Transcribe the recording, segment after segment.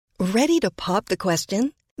Ready to pop the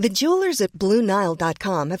question? The jewelers at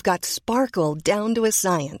BlueNile.com have got sparkle down to a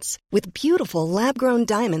science with beautiful lab-grown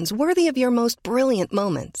diamonds worthy of your most brilliant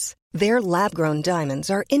moments. Their lab-grown diamonds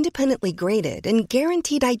are independently graded and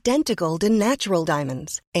guaranteed identical to natural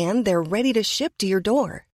diamonds, and they're ready to ship to your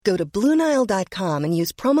door. Go to BlueNile.com and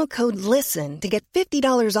use promo code LISTEN to get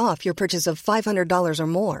 $50 off your purchase of $500 or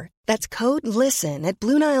more. That's code LISTEN at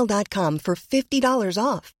BlueNile.com for $50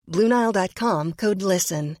 off. BlueNile.com, code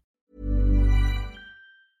LISTEN.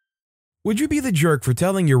 Would you be the jerk for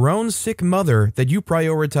telling your own sick mother that you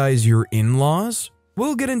prioritize your in-laws?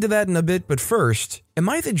 We'll get into that in a bit, but first, am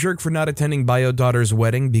I the jerk for not attending Bio Daughter's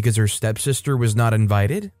wedding because her stepsister was not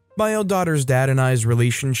invited? Bio Daughter's dad and I's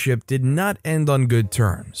relationship did not end on good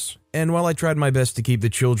terms, and while I tried my best to keep the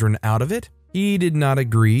children out of it, he did not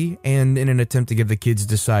agree, and in an attempt to get the kids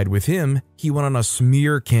to side with him, he went on a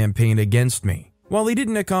smear campaign against me. While he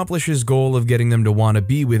didn't accomplish his goal of getting them to want to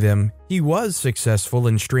be with him, he was successful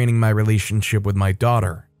in straining my relationship with my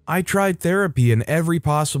daughter. I tried therapy and every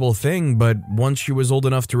possible thing, but once she was old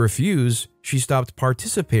enough to refuse, she stopped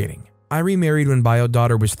participating. I remarried when Bio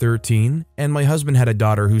Daughter was 13, and my husband had a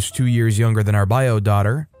daughter who's 2 years younger than our Bio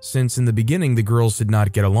Daughter, since in the beginning the girls did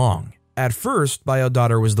not get along. At first, Bio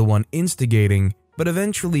Daughter was the one instigating, but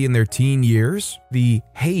eventually in their teen years, the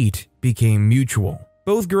hate became mutual.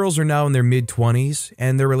 Both girls are now in their mid-20s,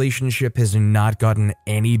 and their relationship has not gotten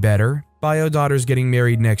any better. Bio Daughter's getting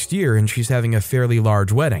married next year, and she's having a fairly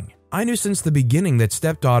large wedding. I knew since the beginning that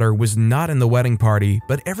stepdaughter was not in the wedding party,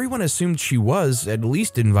 but everyone assumed she was at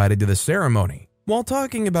least invited to the ceremony. While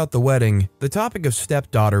talking about the wedding, the topic of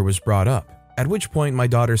stepdaughter was brought up, at which point my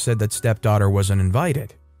daughter said that stepdaughter wasn't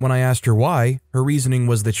invited. When I asked her why, her reasoning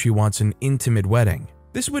was that she wants an intimate wedding.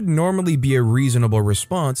 This would normally be a reasonable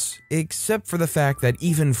response, except for the fact that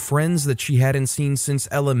even friends that she hadn't seen since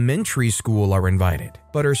elementary school are invited,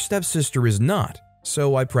 but her stepsister is not.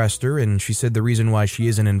 So I pressed her, and she said the reason why she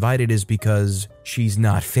isn't invited is because she's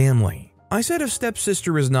not family. I said if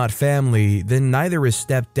stepsister is not family, then neither is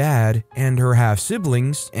stepdad and her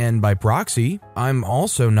half-siblings, and by proxy, I'm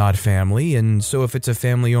also not family, and so if it's a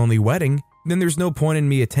family-only wedding, then there's no point in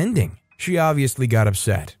me attending. She obviously got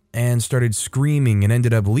upset and started screaming and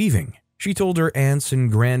ended up leaving. She told her aunts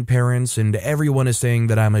and grandparents, and everyone is saying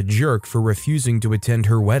that I'm a jerk for refusing to attend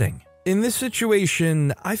her wedding. In this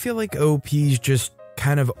situation, I feel like OP's just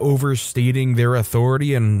kind of overstating their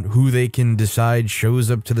authority and who they can decide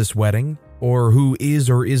shows up to this wedding, or who is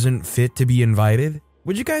or isn't fit to be invited.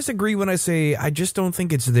 Would you guys agree when I say I just don't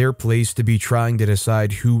think it's their place to be trying to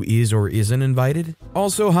decide who is or isn't invited?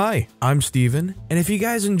 Also, hi, I'm Steven, and if you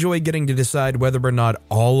guys enjoy getting to decide whether or not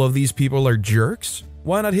all of these people are jerks,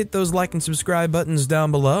 why not hit those like and subscribe buttons down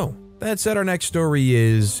below? That said, our next story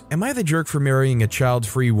is, am I the jerk for marrying a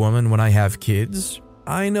child-free woman when I have kids?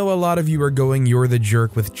 I know a lot of you are going you're the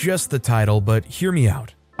jerk with just the title, but hear me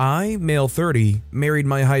out. I, male 30, married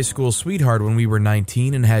my high school sweetheart when we were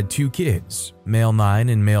 19 and had 2 kids, male 9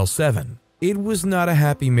 and male 7. It was not a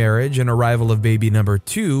happy marriage, and arrival of baby number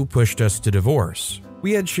 2 pushed us to divorce.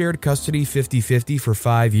 We had shared custody 50-50 for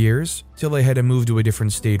 5 years, till I had to move to a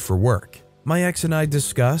different state for work. My ex and I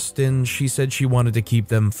discussed, and she said she wanted to keep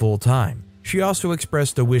them full-time. She also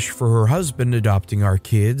expressed a wish for her husband adopting our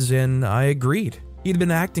kids, and I agreed. He'd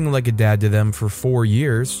been acting like a dad to them for 4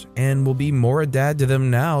 years, and will be more a dad to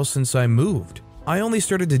them now since I moved. I only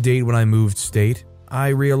started to date when I moved state. I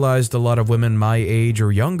realized a lot of women my age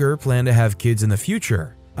or younger plan to have kids in the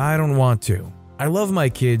future. I don't want to. I love my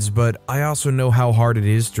kids, but I also know how hard it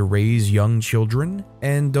is to raise young children,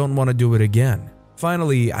 and don't want to do it again.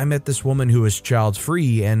 Finally, I met this woman who is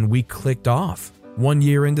child-free, and we clicked off. 1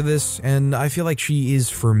 year into this, and I feel like she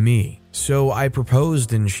is for me. So I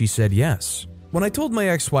proposed, and she said yes. When I told my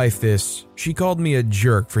ex-wife this, she called me a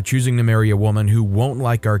jerk for choosing to marry a woman who won't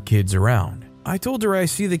like our kids around. I told her I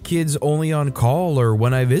see the kids only on call or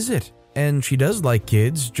when I visit, and she does like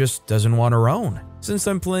kids, just doesn't want her own. Since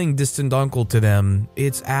I'm playing distant uncle to them,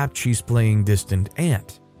 it's apt she's playing distant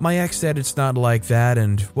aunt. My ex said it's not like that,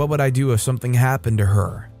 and what would I do if something happened to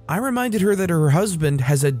her? I reminded her that her husband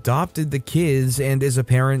has adopted the kids and is a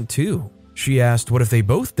parent too. She asked what if they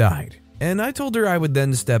both died? And I told her I would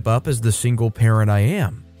then step up as the single parent I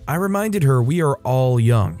am. I reminded her we are all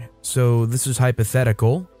young, so this is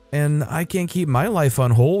hypothetical, and I can't keep my life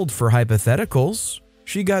on hold for hypotheticals.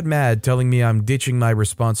 She got mad, telling me I'm ditching my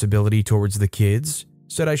responsibility towards the kids,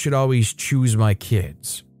 said I should always choose my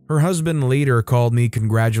kids. Her husband later called me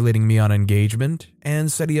congratulating me on engagement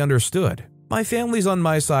and said he understood. My family's on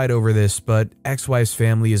my side over this, but ex-wife's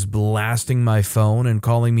family is blasting my phone and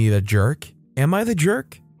calling me the jerk. Am I the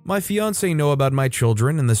jerk? My fiancé know about my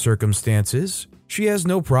children and the circumstances. She has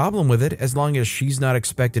no problem with it as long as she's not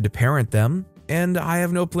expected to parent them, and I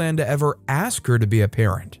have no plan to ever ask her to be a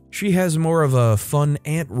parent. She has more of a fun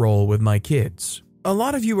aunt role with my kids. A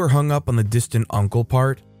lot of you are hung up on the distant uncle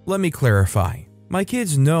part. Let me clarify. My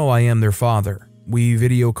kids know I am their father. We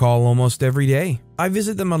video call almost every day. I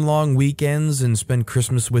visit them on long weekends and spend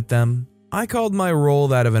Christmas with them. I called my role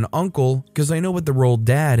that of an uncle because I know what the role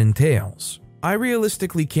dad entails. I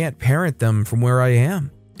realistically can't parent them from where I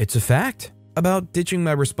am. It's a fact. About ditching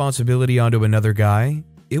my responsibility onto another guy,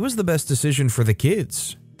 it was the best decision for the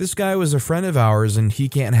kids. This guy was a friend of ours and he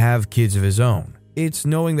can't have kids of his own. It's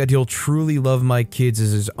knowing that he'll truly love my kids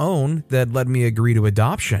as his own that led me agree to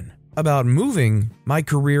adoption. About moving, my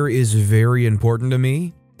career is very important to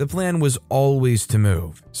me. The plan was always to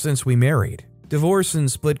move, since we married. Divorce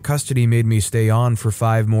and split custody made me stay on for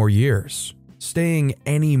 5 more years. Staying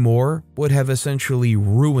any more would have essentially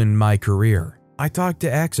ruined my career. I talked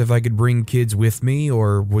to X if I could bring kids with me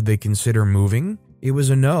or would they consider moving. It was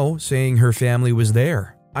a no, saying her family was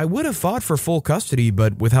there. I would have fought for full custody,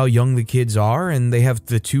 but with how young the kids are and they have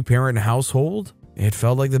the 2-parent household, it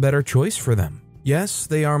felt like the better choice for them. Yes,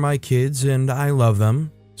 they are my kids and I love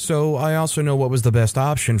them, so I also know what was the best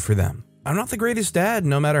option for them. I'm not the greatest dad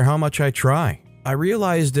no matter how much I try. I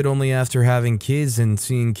realized it only after having kids and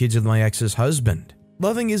seeing kids with my ex's husband.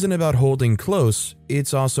 Loving isn't about holding close,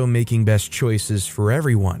 it's also making best choices for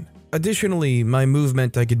everyone. Additionally, my move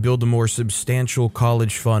meant I could build a more substantial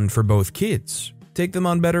college fund for both kids. Take them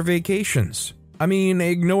on better vacations. I mean,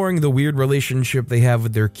 ignoring the weird relationship they have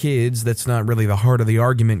with their kids, that's not really the heart of the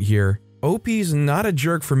argument here. OP's not a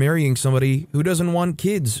jerk for marrying somebody who doesn't want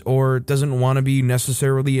kids or doesn't want to be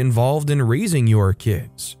necessarily involved in raising your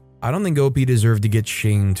kids. I don't think OP deserved to get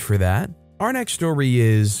shamed for that. Our next story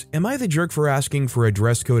is, am I the jerk for asking for a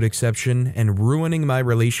dress code exception and ruining my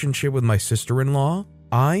relationship with my sister-in-law?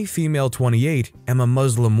 I, female 28, am a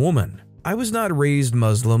Muslim woman. I was not raised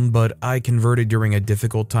Muslim, but I converted during a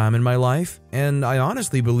difficult time in my life, and I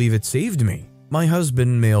honestly believe it saved me. My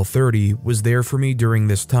husband, male 30, was there for me during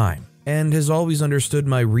this time, and has always understood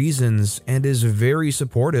my reasons and is very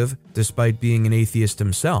supportive despite being an atheist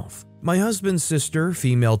himself. My husband's sister,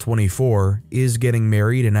 female 24, is getting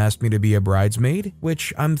married and asked me to be a bridesmaid,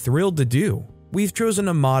 which I'm thrilled to do. We've chosen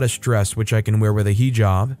a modest dress which I can wear with a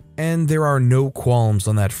hijab, and there are no qualms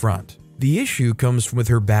on that front. The issue comes from with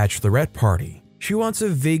her bachelorette party. She wants a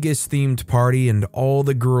Vegas-themed party and all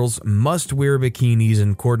the girls must wear bikinis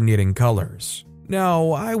in coordinating colors. Now,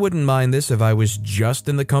 I wouldn't mind this if I was just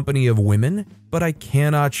in the company of women, but I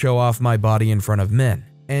cannot show off my body in front of men.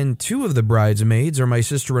 And 2 of the bridesmaids are my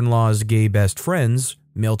sister-in-law's gay best friends,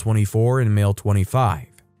 male 24 and male 25.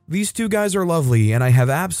 These 2 guys are lovely and I have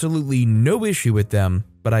absolutely no issue with them,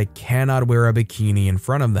 but I cannot wear a bikini in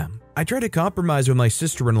front of them. I try to compromise with my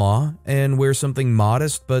sister-in-law and wear something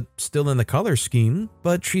modest but still in the color scheme,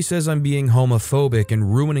 but she says I'm being homophobic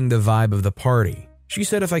and ruining the vibe of the party. She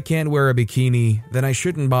said if I can't wear a bikini, then I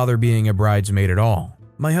shouldn't bother being a bridesmaid at all.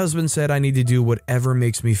 My husband said I need to do whatever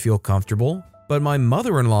makes me feel comfortable, but my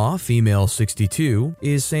mother-in-law, female 62,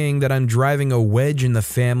 is saying that I'm driving a wedge in the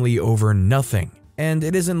family over nothing. And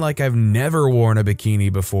it isn't like I've never worn a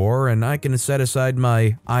bikini before and I can set aside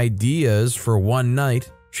my ideas for one night.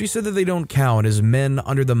 She said that they don't count as men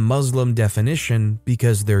under the Muslim definition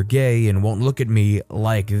because they're gay and won't look at me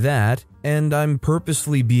like that, and I'm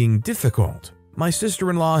purposely being difficult. My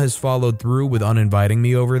sister-in-law has followed through with uninviting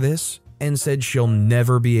me over this and said she'll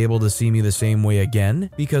never be able to see me the same way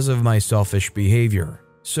again because of my selfish behavior.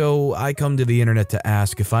 So I come to the internet to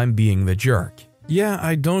ask if I'm being the jerk. Yeah,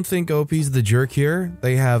 I don't think OP's the jerk here.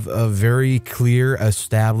 They have a very clear,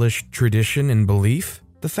 established tradition and belief.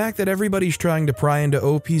 The fact that everybody's trying to pry into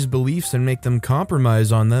OP's beliefs and make them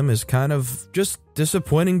compromise on them is kind of just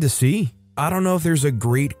disappointing to see. I don't know if there's a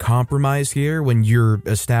great compromise here when you're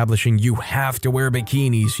establishing you have to wear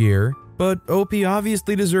bikinis here, but OP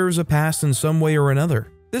obviously deserves a pass in some way or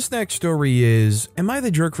another. This next story is, am I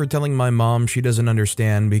the jerk for telling my mom she doesn't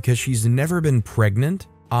understand because she's never been pregnant?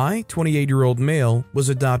 I, 28-year-old male, was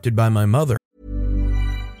adopted by my mother.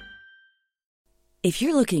 If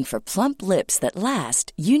you're looking for plump lips that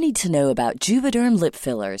last, you need to know about Juvederm lip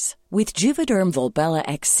fillers. With Juvederm Volbella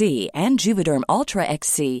XC and Juvederm Ultra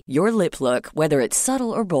XC, your lip look, whether it's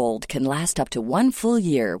subtle or bold, can last up to 1 full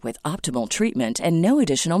year with optimal treatment and no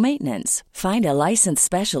additional maintenance. Find a licensed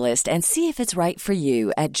specialist and see if it's right for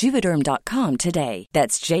you at Juvederm.com today.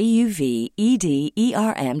 That's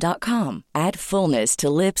JUVEDERM.com. Add fullness to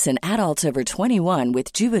lips in adults over 21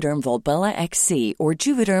 with Juvederm Volbella XC or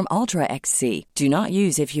Juvederm Ultra XC. Do not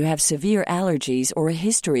use if you have severe allergies or a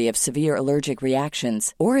history of severe allergic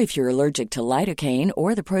reactions, or if you're you're allergic to lidocaine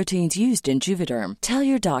or the proteins used in Juvederm. Tell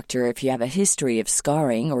your doctor if you have a history of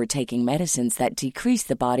scarring or taking medicines that decrease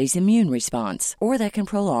the body's immune response or that can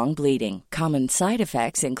prolong bleeding. Common side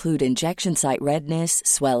effects include injection site redness,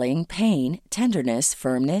 swelling, pain, tenderness,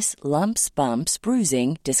 firmness, lumps, bumps,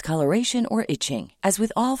 bruising, discoloration, or itching. As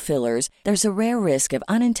with all fillers, there's a rare risk of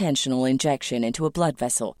unintentional injection into a blood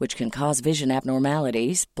vessel, which can cause vision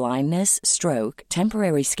abnormalities, blindness, stroke,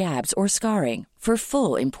 temporary scabs, or scarring. For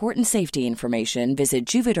full, important safety information, visit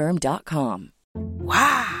Juvederm.com.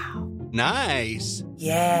 Wow. Nice.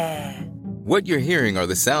 Yeah. What you're hearing are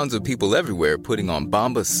the sounds of people everywhere putting on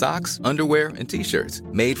Bombas socks, underwear, and T-shirts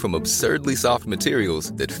made from absurdly soft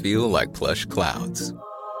materials that feel like plush clouds.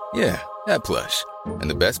 Yeah, that plush. And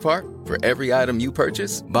the best part? For every item you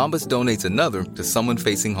purchase, Bombas donates another to someone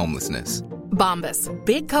facing homelessness. Bombas.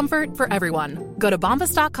 Big comfort for everyone. Go to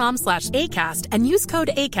bombas.com/ACAST and use code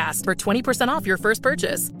ACAST for 20% off your first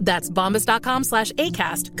purchase. That's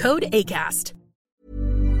bombas.com/ACAST. Code ACAST.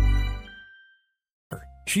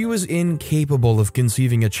 She was incapable of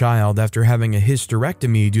conceiving a child after having a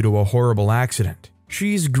hysterectomy due to a horrible accident.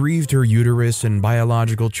 She's grieved her uterus and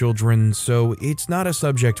biological children, so it's not a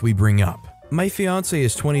subject we bring up. My fiance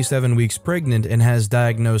is 27 weeks pregnant and has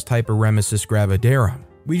diagnosed hyperemesis gravidarum.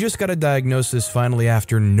 We just got a diagnosis finally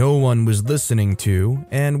after no one was listening to,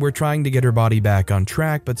 and we're trying to get her body back on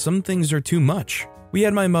track, but some things are too much. We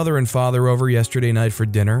had my mother and father over yesterday night for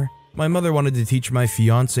dinner. My mother wanted to teach my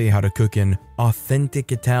fiance how to cook an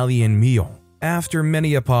authentic Italian meal. After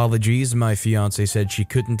many apologies, my fiance said she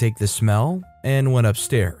couldn't take the smell and went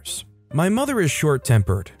upstairs. My mother is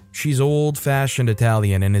short-tempered. She's old-fashioned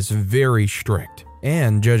Italian and is very strict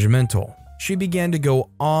and judgmental. She began to go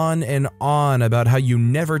on and on about how you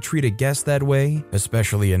never treat a guest that way,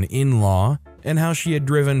 especially an in-law, and how she had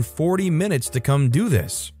driven 40 minutes to come do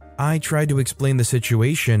this. I tried to explain the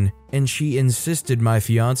situation, and she insisted my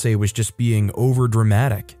fiance was just being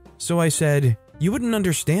overdramatic. So I said, "You wouldn't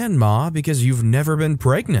understand, Ma, because you've never been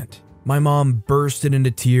pregnant." My mom bursted into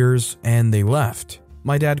tears, and they left.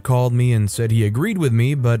 My dad called me and said he agreed with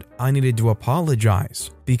me, but I needed to apologize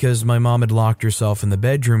because my mom had locked herself in the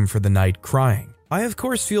bedroom for the night crying. I of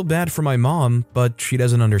course feel bad for my mom, but she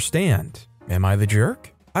doesn't understand. Am I the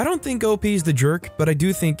jerk? I don't think OP's the jerk, but I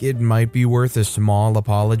do think it might be worth a small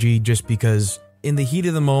apology just because in the heat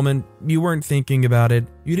of the moment, you weren't thinking about it,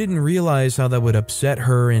 you didn't realize how that would upset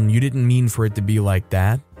her, and you didn't mean for it to be like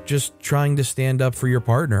that. Just trying to stand up for your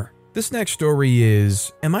partner. This next story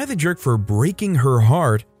is, am I the jerk for breaking her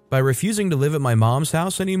heart by refusing to live at my mom's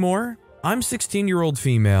house anymore? I'm 16-year-old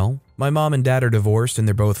female. My mom and dad are divorced and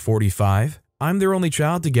they're both 45. I'm their only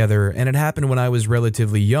child together, and it happened when I was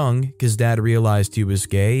relatively young because dad realized he was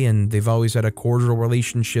gay, and they've always had a cordial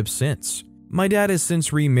relationship since. My dad has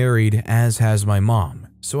since remarried, as has my mom,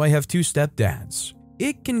 so I have two stepdads.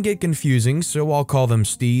 It can get confusing, so I'll call them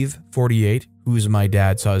Steve, 48, who's my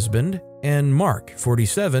dad's husband, and Mark,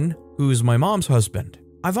 47, who's my mom's husband.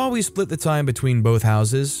 I've always split the time between both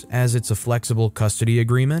houses, as it's a flexible custody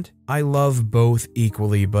agreement. I love both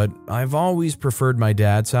equally, but I've always preferred my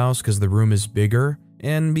dad's house because the room is bigger,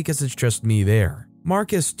 and because it's just me there.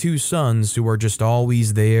 Mark has two sons who are just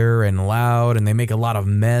always there and loud, and they make a lot of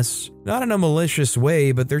mess. Not in a malicious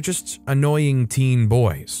way, but they're just annoying teen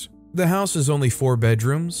boys. The house is only 4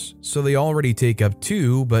 bedrooms, so they already take up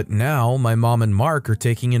 2, but now my mom and Mark are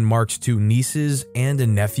taking in Mark's 2 nieces and a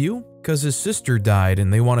nephew because his sister died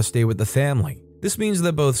and they want to stay with the family. This means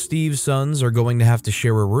that both Steve's sons are going to have to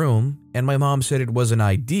share a room, and my mom said it wasn't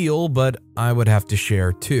ideal, but I would have to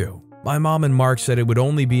share too. My mom and Mark said it would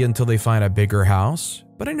only be until they find a bigger house,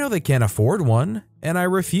 but I know they can't afford one, and I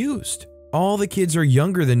refused. All the kids are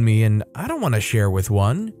younger than me, and I don't want to share with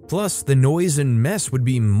one. Plus, the noise and mess would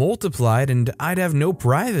be multiplied, and I'd have no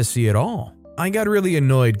privacy at all. I got really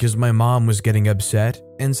annoyed because my mom was getting upset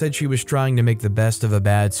and said she was trying to make the best of a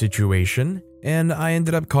bad situation, and I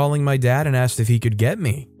ended up calling my dad and asked if he could get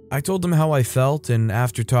me. I told him how I felt, and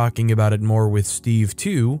after talking about it more with Steve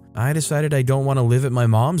too, I decided I don't want to live at my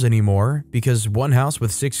mom's anymore because one house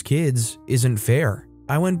with 6 kids isn't fair.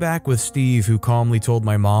 I went back with Steve, who calmly told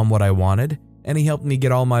my mom what I wanted, and he helped me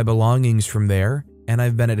get all my belongings from there, and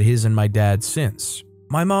I've been at his and my dad's since.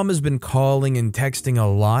 My mom has been calling and texting a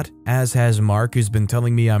lot, as has Mark, who's been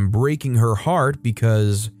telling me I'm breaking her heart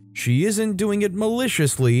because she isn't doing it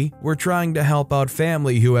maliciously. We're trying to help out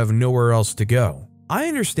family who have nowhere else to go. I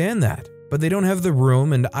understand that, but they don't have the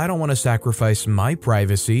room, and I don't want to sacrifice my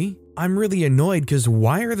privacy. I'm really annoyed because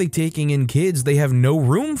why are they taking in kids they have no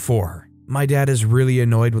room for? My dad is really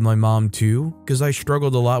annoyed with my mom too, because I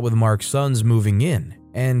struggled a lot with Mark's sons moving in,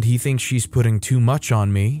 and he thinks she's putting too much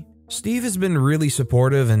on me. Steve has been really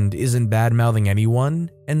supportive and isn't bad-mouthing anyone,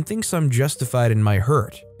 and thinks I'm justified in my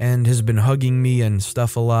hurt, and has been hugging me and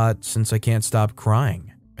stuff a lot since I can't stop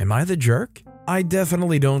crying. Am I the jerk? I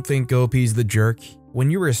definitely don't think OP's the jerk. When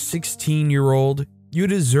you're a 16-year-old, you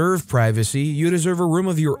deserve privacy, you deserve a room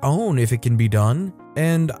of your own if it can be done.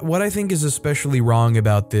 And what I think is especially wrong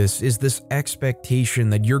about this is this expectation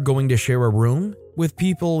that you're going to share a room with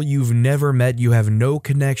people you've never met, you have no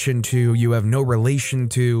connection to, you have no relation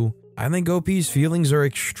to. I think OP's feelings are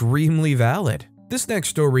extremely valid. This next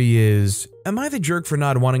story is, am I the jerk for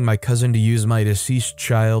not wanting my cousin to use my deceased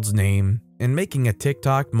child's name and making a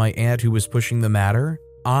TikTok my aunt who was pushing the matter?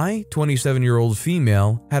 I, 27-year-old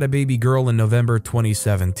female, had a baby girl in November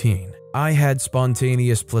 2017. I had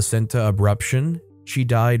spontaneous placenta abruption. She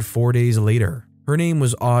died 4 days later. Her name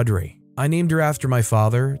was Audrey. I named her after my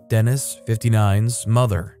father, Dennis, 59's,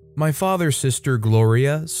 mother. My father's sister,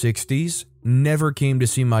 Gloria, 60s, never came to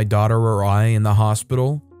see my daughter or I in the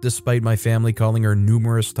hospital, despite my family calling her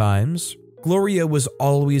numerous times. Gloria was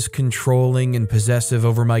always controlling and possessive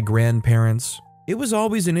over my grandparents. It was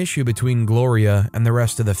always an issue between Gloria and the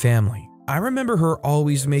rest of the family. I remember her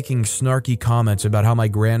always making snarky comments about how my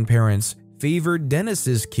grandparents favored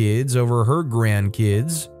Dennis's kids over her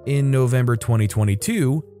grandkids. In November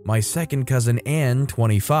 2022, my second cousin Anne,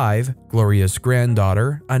 25, Gloria's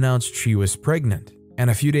granddaughter, announced she was pregnant. And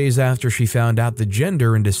a few days after she found out the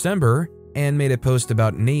gender in December, Anne made a post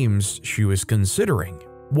about names she was considering.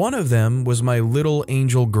 One of them was my little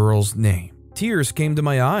angel girl's name. Tears came to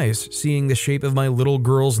my eyes seeing the shape of my little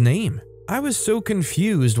girl's name. I was so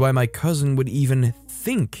confused why my cousin would even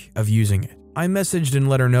think of using it. I messaged and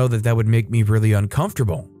let her know that would make me really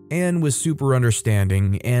uncomfortable. Anne was super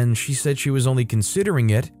understanding, and she said she was only considering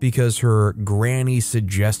it because her granny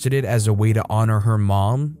suggested it as a way to honor her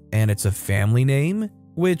mom, and it's a family name,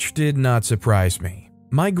 which did not surprise me.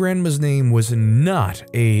 My grandma's name was not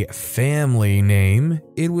a family name.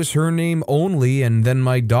 It was her name only and then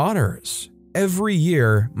my daughter's. Every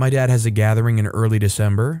year, my dad has a gathering in early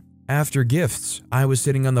December. After gifts, I was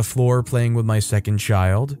sitting on the floor playing with my second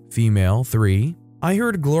child, female, 3. I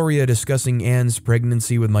heard Gloria discussing Anne's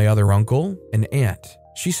pregnancy with my other uncle and aunt.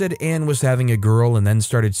 She said Anne was having a girl and then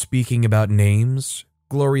started speaking about names.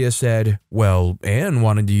 Gloria said, well, Anne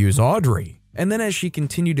wanted to use Audrey. And then as she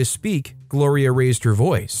continued to speak, Gloria raised her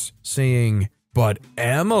voice, saying, but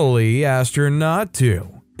Emily asked her not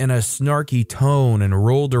to, in a snarky tone and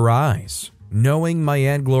rolled her eyes. Knowing my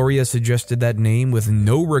Aunt Gloria suggested that name with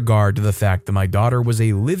no regard to the fact that my daughter was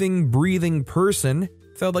a living, breathing person,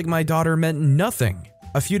 felt like my daughter meant nothing.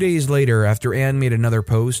 A few days later, after Anne made another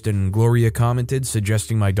post and Gloria commented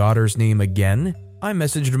suggesting my daughter's name again, I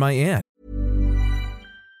messaged my aunt.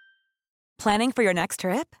 Planning for your next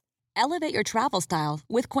trip? Elevate your travel style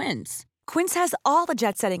with Quince. Quince has all the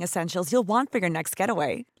jet-setting essentials you'll want for your next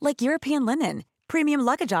getaway, like European linen, premium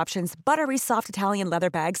luggage options, buttery soft Italian leather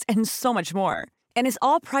bags, and so much more. And is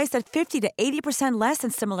all priced at 50 to 80% less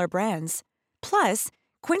than similar brands. Plus,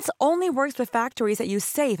 Quince only works with factories that use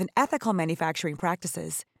safe and ethical manufacturing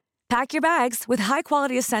practices. Pack your bags with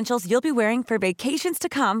high-quality essentials you'll be wearing for vacations to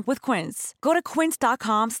come with Quince. Go to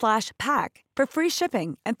quince.com/pack for free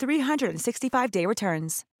shipping and 365-day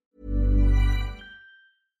returns.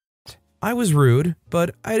 I was rude,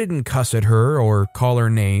 but I didn't cuss at her or call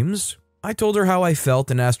her names. I told her how I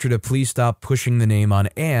felt and asked her to please stop pushing the name on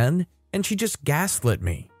Anne, and she just gaslit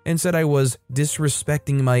me and said I was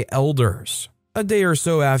disrespecting my elders. A day or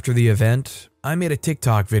so after the event, I made a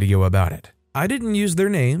TikTok video about it. I didn't use their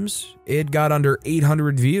names. It got under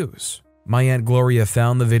 800 views. My Aunt Gloria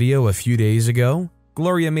found the video a few days ago.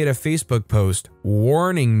 Gloria made a Facebook post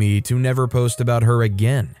warning me to never post about her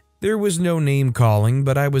again. There was no name calling,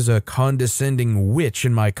 but I was a condescending witch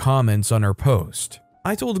in my comments on her post.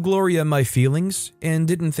 I told Gloria my feelings and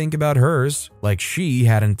didn't think about hers, like she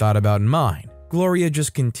hadn't thought about mine. Gloria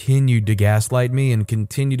just continued to gaslight me and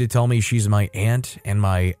continued to tell me she's my aunt and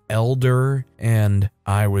my elder, and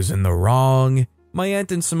I was in the wrong. My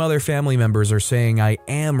aunt and some other family members are saying I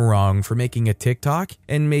am wrong for making a TikTok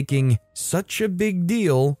and making such a big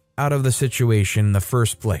deal out of the situation in the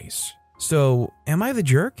first place. So, am I the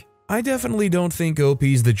jerk? I definitely don't think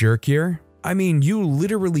OP's the jerk here. I mean, you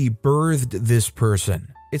literally birthed this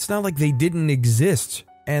person. It's not like they didn't exist.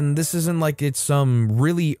 And this isn't like it's some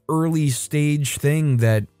really early stage thing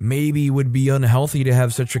that maybe would be unhealthy to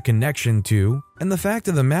have such a connection to. And the fact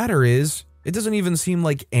of the matter is, it doesn't even seem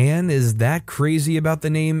like Anne is that crazy about the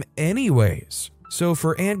name anyways. So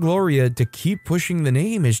for Aunt Gloria to keep pushing the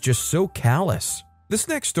name is just so callous. This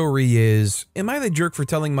next story is, am I the jerk for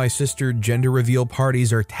telling my sister gender reveal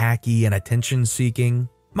parties are tacky and attention-seeking?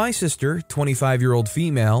 My sister, 25-year-old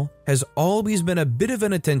female, has always been a bit of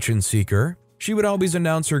an attention seeker. She would always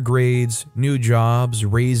announce her grades, new jobs,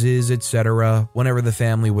 raises, etc. whenever the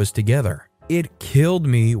family was together. It killed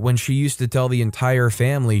me when she used to tell the entire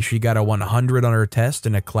family she got a 100 on her test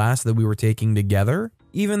in a class that we were taking together,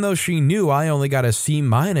 even though she knew I only got a C-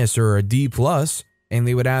 or a D+, and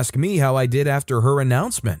they would ask me how I did after her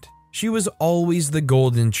announcement. She was always the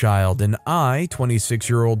golden child, and I,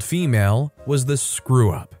 26-year-old female, was the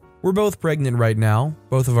screw-up. We're both pregnant right now,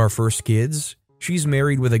 both of our first kids. She's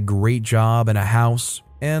married with a great job and a house,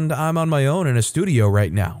 and I'm on my own in a studio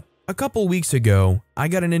right now. A couple weeks ago, I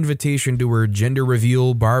got an invitation to her gender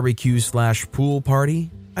reveal barbecue/pool party.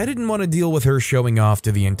 I didn't want to deal with her showing off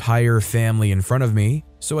to the entire family in front of me,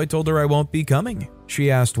 so I told her I won't be coming. She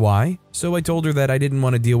asked why, so I told her that I didn't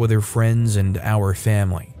want to deal with her friends and our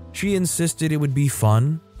family. She insisted it would be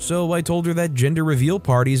fun, so I told her that gender reveal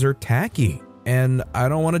parties are tacky, and I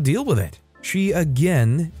don't want to deal with it. She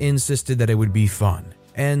again insisted that it would be fun,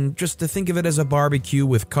 and just to think of it as a barbecue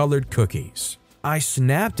with colored cookies. I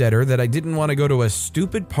snapped at her that I didn't want to go to a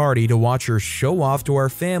stupid party to watch her show off to our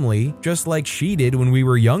family just like she did when we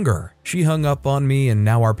were younger. She hung up on me, and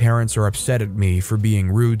now our parents are upset at me for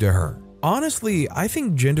being rude to her. Honestly, I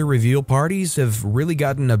think gender reveal parties have really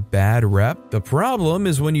gotten a bad rep. The problem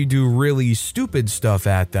is when you do really stupid stuff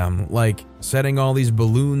at them, like setting all these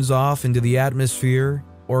balloons off into the atmosphere,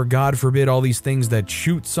 or God forbid all these things that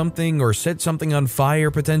shoot something or set something on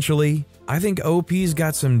fire potentially. I think OP's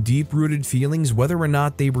got some deep-rooted feelings whether or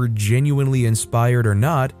not they were genuinely inspired or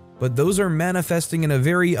not, but those are manifesting in a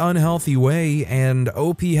very unhealthy way, and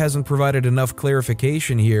OP hasn't provided enough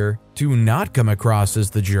clarification here to not come across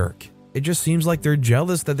as the jerk. It just seems like they're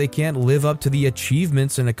jealous that they can't live up to the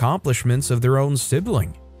achievements and accomplishments of their own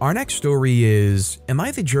sibling. Our next story is, am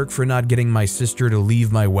I the jerk for not getting my sister to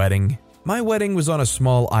leave my wedding? My wedding was on a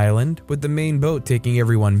small island with the main boat taking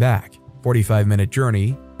everyone back. 45-minute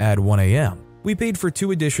journey at 1 a.m. We paid for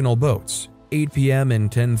 2 additional boats, 8 p.m.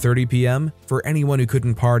 and 10:30 p.m. for anyone who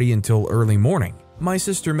couldn't party until early morning. My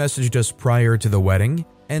sister messaged us prior to the wedding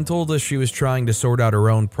and told us she was trying to sort out her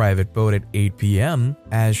own private boat at 8 p.m.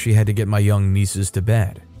 as she had to get my young nieces to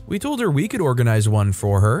bed. We told her we could organize one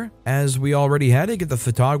for her, as we already had to get the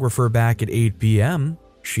photographer back at 8 p.m.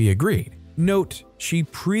 She agreed. Note, she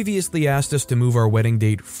previously asked us to move our wedding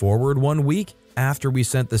date forward 1 week after we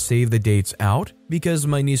sent the save the dates out because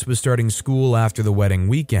my niece was starting school after the wedding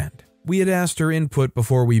weekend. We had asked her input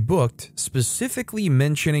before we booked, specifically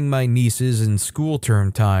mentioning my nieces and school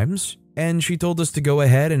term times, and she told us to go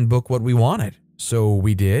ahead and book what we wanted. So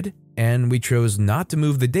we did, and we chose not to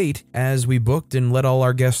move the date as we booked and let all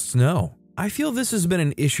our guests know. I feel this has been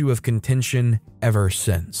an issue of contention ever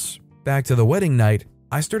since. Back to the wedding night,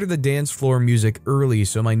 I started the dance floor music early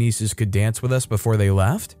so my nieces could dance with us before they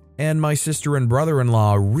left, and my sister and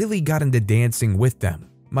brother-in-law really got into dancing with them.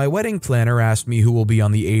 My wedding planner asked me who will be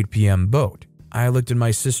on the 8 p.m. boat. I looked at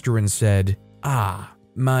my sister and said,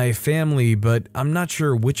 my family, but I'm not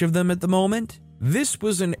sure which of them at the moment. This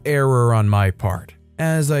was an error on my part,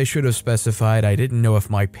 as I should have specified I didn't know if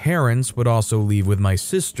my parents would also leave with my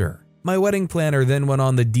sister. My wedding planner then went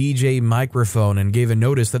on the DJ microphone and gave a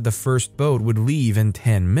notice that the first boat would leave in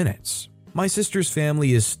 10 minutes. My sister's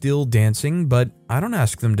family is still dancing, but I don't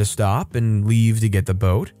ask them to stop and leave to get the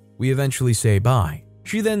boat. We eventually say bye.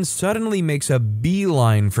 She then suddenly makes a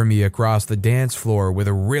beeline for me across the dance floor with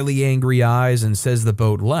really angry eyes and says the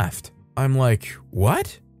boat left. I'm like,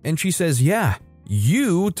 what? And she says, yeah,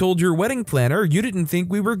 you told your wedding planner you didn't think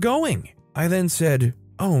we were going. I then said,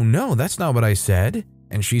 oh no, that's not what I said.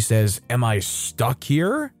 And she says, am I stuck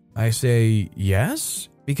here? I say, yes,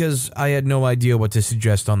 because I had no idea what to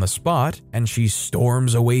suggest on the spot, and she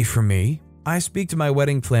storms away from me. I speak to my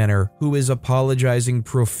wedding planner, who is apologizing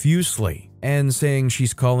profusely and saying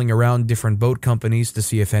she's calling around different boat companies to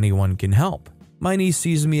see if anyone can help. My niece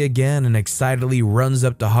sees me again and excitedly runs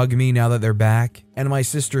up to hug me now that they're back, and my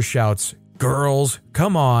sister shouts, girls,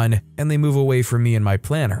 come on, and they move away from me and my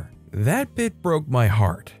planner. That bit broke my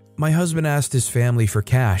heart. My husband asked his family for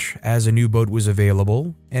cash as a new boat was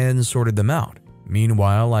available and sorted them out.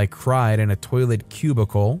 Meanwhile, I cried in a toilet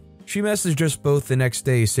cubicle. She messaged us both the next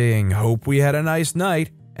day saying, hope we had a nice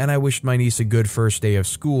night, and I wished my niece a good first day of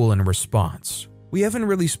school in response. We haven't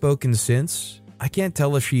really spoken since. I can't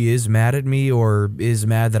tell if she is mad at me or is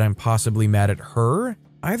mad that I'm possibly mad at her.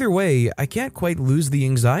 Either way, I can't quite lose the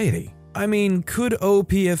anxiety. I mean, could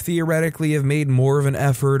OP have theoretically have made more of an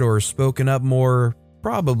effort or spoken up more?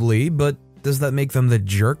 Probably, but does that make them the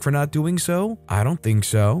jerk for not doing so? I don't think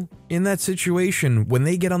so. In that situation, when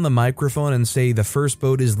they get on the microphone and say the first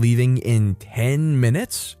boat is leaving in 10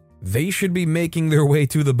 minutes, They should be making their way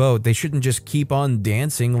to the boat. They shouldn't just keep on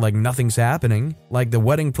dancing like nothing's happening, like the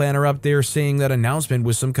wedding planner up there saying that announcement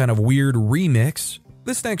was some kind of weird remix.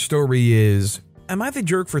 This next story is, am I the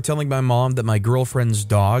jerk for telling my mom that my girlfriend's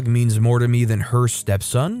dog means more to me than her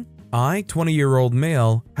stepson? I, 20-year-old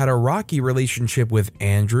male, had a rocky relationship with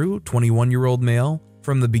Andrew, 21-year-old male,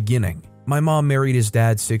 from the beginning. My mom married his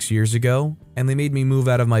dad 6 years ago, and they made me move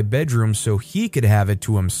out of my bedroom so he could have it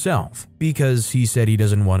to himself, because he said he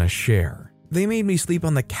doesn't want to share. They made me sleep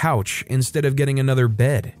on the couch instead of getting another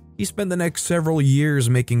bed. He spent the next several years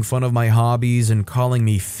making fun of my hobbies and calling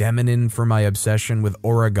me feminine for my obsession with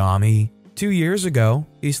origami. 2 years ago,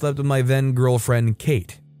 he slept with my then-girlfriend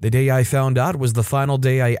Kate. The day I found out was the final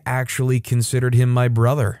day I actually considered him my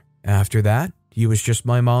brother. After that, he was just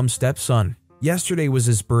my mom's stepson. Yesterday was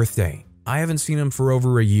his birthday. I haven't seen him for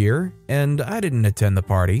over a year, and I didn't attend the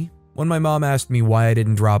party. When my mom asked me why I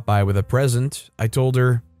didn't drop by with a present, I told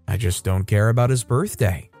her, I just don't care about his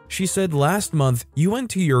birthday. She said, last month, you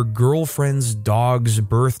went to your girlfriend's dog's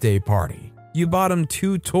birthday party. You bought him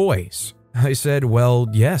 2 toys. I said, well,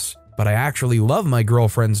 yes, but I actually love my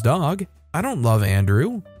girlfriend's dog. I don't love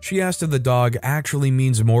Andrew. She asked if the dog actually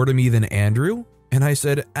means more to me than Andrew, and I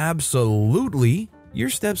said, absolutely. Your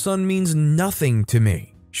stepson means nothing to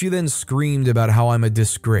me. She then screamed about how I'm a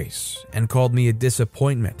disgrace and called me a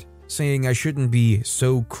disappointment, saying I shouldn't be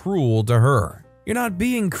so cruel to her. You're not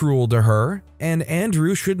being cruel to her, and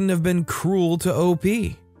Andrew shouldn't have been cruel to OP.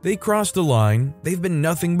 They crossed the line. They've been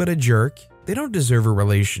nothing but a jerk. They don't deserve a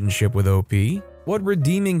relationship with OP. What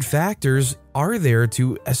redeeming factors are there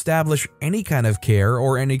to establish any kind of care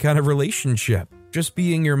or any kind of relationship? Just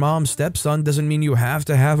being your mom's stepson doesn't mean you have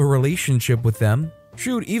to have a relationship with them.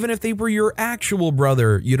 Shoot, even if they were your actual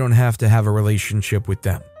brother, you don't have to have a relationship with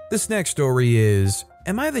them. This next story is,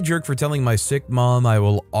 am I the jerk for telling my sick mom I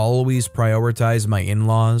will always prioritize my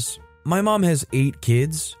in-laws? My mom has 8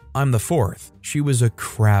 kids. I'm the 4th. She was a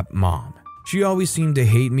crap mom. She always seemed to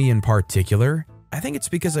hate me in particular. I think it's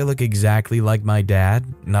because I look exactly like my dad,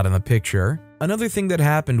 not in the picture. Another thing that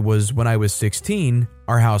happened was when I was 16,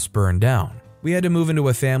 our house burned down. We had to move into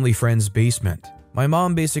a family friend's basement. My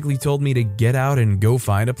mom basically told me to get out and go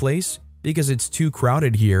find a place because it's too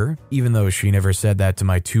crowded here, even though she never said that to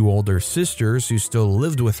my 2 older sisters who still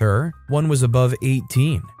lived with her. One was above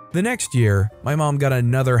 18. The next year, my mom got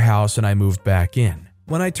another house and I moved back in.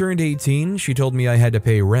 When I turned 18, she told me I had to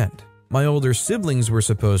pay rent. My older siblings were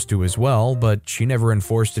supposed to as well, but she never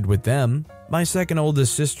enforced it with them. My second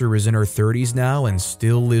oldest sister is in her 30s now and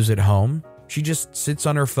still lives at home. She just sits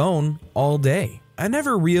on her phone all day. I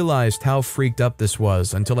never realized how freaked up this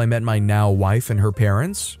was until I met my now wife and her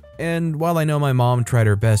parents. And while I know my mom tried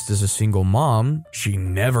her best as a single mom, she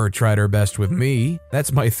never tried her best with me.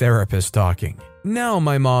 That's my therapist talking. Now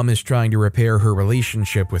my mom is trying to repair her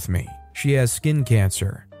relationship with me. She has skin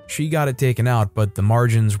cancer. She got it taken out, but the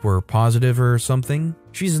margins were positive or something.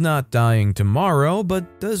 She's not dying tomorrow,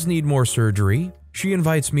 but does need more surgery. She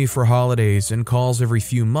invites me for holidays and calls every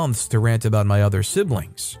few months to rant about my other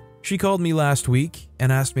siblings. She called me last week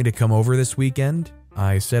and asked me to come over this weekend.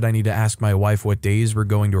 I said I need to ask my wife what days we're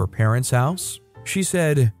going to her parents' house. She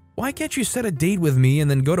said, why can't you set a date with me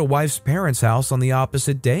and then go to wife's parents' house on the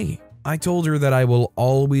opposite day? I told her that I will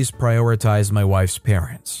always prioritize my wife's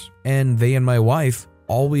parents, and they and my wife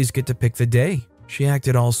always get to pick the day. She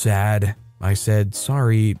acted all sad. I said,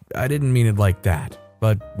 sorry, I didn't mean it like that,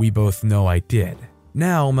 but we both know I did.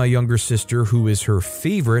 Now my younger sister, who is her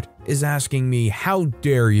favorite, is asking me, how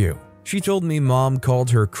dare you? She told me mom called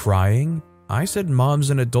her crying. I said mom's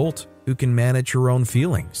an adult who can manage her own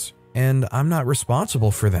feelings, and I'm not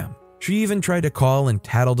responsible for them. She even tried to call and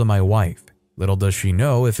tattle to my wife. Little does she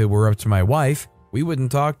know, if it were up to my wife, we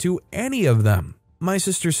wouldn't talk to any of them. My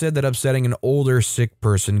sister said that upsetting an older sick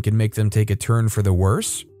person can make them take a turn for the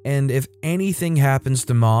worse, and if anything happens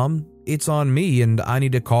to mom, it's on me and I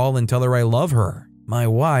need to call and tell her I love her. My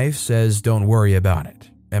wife says don't worry about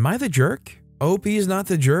it. Am I the jerk? OP is not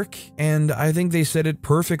the jerk, and I think they said it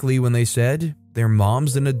perfectly when they said their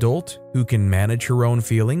mom's an adult who can manage her own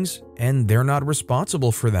feelings and they're not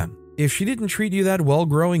responsible for them. If she didn't treat you that well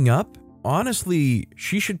growing up, honestly,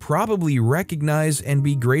 she should probably recognize and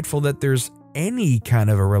be grateful that there's any kind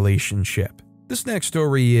of a relationship. This next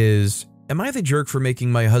story is, am I the jerk for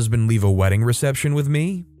making my husband leave a wedding reception with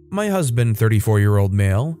me? My husband, 34-year-old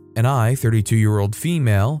male, and I, 32-year-old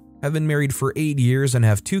female, have been married for 8 years and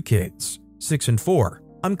have 2 kids, 6 and 4.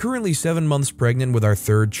 I'm currently 7 months pregnant with our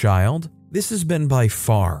 3rd child. This has been by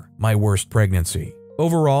far my worst pregnancy.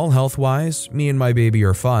 Overall, health-wise, me and my baby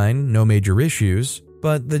are fine, no major issues.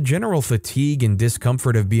 but the general fatigue and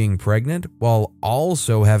discomfort of being pregnant while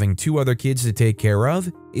also having 2 other kids to take care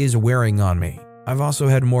of is wearing on me. I've also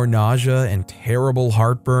had more nausea and terrible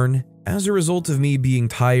heartburn. As a result of me being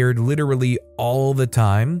tired literally all the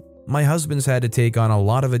time, my husband's had to take on a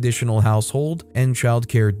lot of additional household and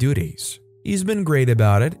childcare duties. He's been great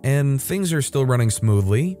about it, and things are still running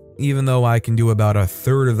smoothly, even though I can do about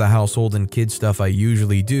 1/3 of the household and kid stuff I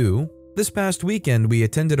usually do. This past weekend, we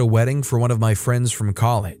attended a wedding for one of my friends from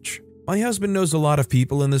college. My husband knows a lot of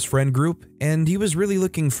people in this friend group, and he was really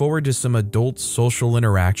looking forward to some adult social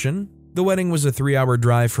interaction. The wedding was a 3-hour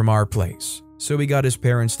drive from our place, so we got his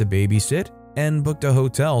parents to babysit and booked a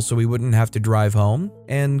hotel so we wouldn't have to drive home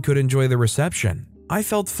and could enjoy the reception. I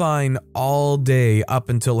felt fine all day up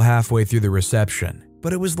until halfway through the reception,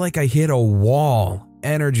 but it was like I hit a wall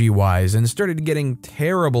energy-wise and started getting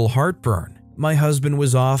terrible heartburn. My husband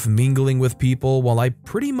was off mingling with people while I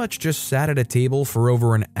pretty much just sat at a table for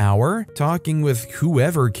over an hour talking with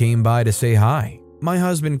whoever came by to say hi. My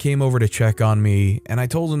husband came over to check on me, and I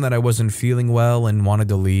told him that I wasn't feeling well and wanted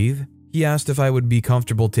to leave. He asked if I would be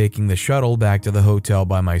comfortable taking the shuttle back to the hotel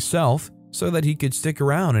by myself so that he could stick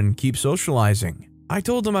around and keep socializing. I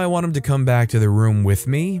told him I want him to come back to the room with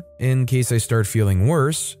me in case I start feeling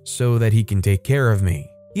worse so that he can take care of me.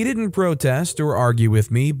 He didn't protest or argue with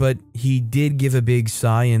me, but he did give a big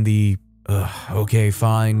sigh in the, okay,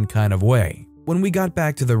 fine kind of way. When we got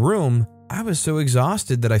back to the room, I was so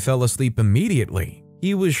exhausted that I fell asleep immediately.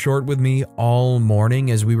 He was short with me all morning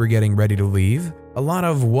as we were getting ready to leave. A lot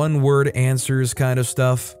of one-word answers kind of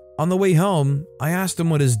stuff. On the way home, I asked him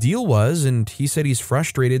what his deal was, and he said he's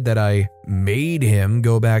frustrated that I made him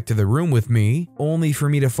go back to the room with me only for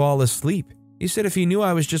me to fall asleep. He said if he knew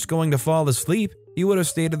I was just going to fall asleep, he would have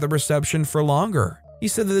stayed at the reception for longer. He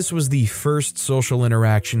said that this was the first social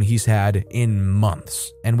interaction he's had in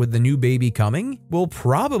months, and with the new baby coming, will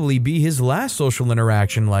probably be his last social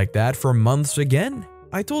interaction like that for months again.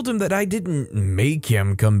 I told him that I didn't make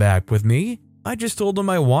him come back with me. I just told him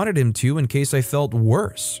I wanted him to in case I felt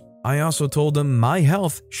worse. I also told him my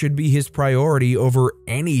health should be his priority over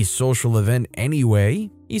any social event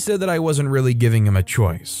anyway. He said that I wasn't really giving him a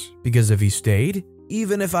choice, because if he stayed,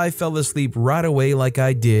 even if I fell asleep right away like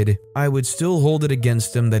I did, I would still hold it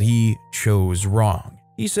against him that he chose wrong.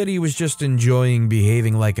 He said he was just enjoying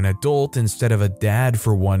behaving like an adult instead of a dad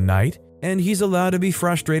for one night, and he's allowed to be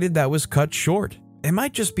frustrated that was cut short. It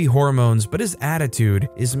might just be hormones, but his attitude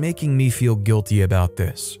is making me feel guilty about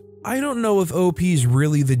this. I don't know if OP's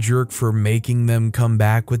really the jerk for making them come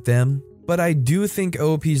back with them, but I do think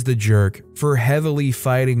OP's the jerk for heavily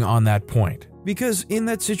fighting on that point. Because in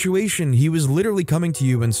that situation, he was literally coming to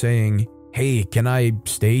you and saying, "Hey, can I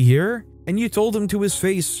stay here?" And you told him to his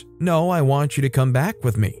face, "No, I want you to come back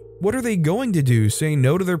with me." What are they going to do, say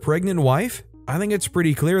no to their pregnant wife? I think it's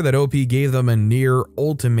pretty clear that OP gave them a near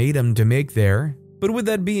ultimatum to make there. But with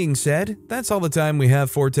that being said, that's all the time we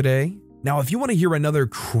have for today. Now, if you want to hear another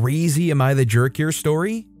crazy Am I the Jerk Here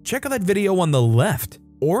story, check out that video on the left.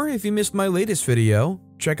 Or if you missed my latest video,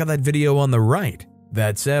 check out that video on the right.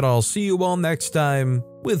 That said, I'll see you all next time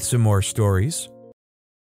with some more stories.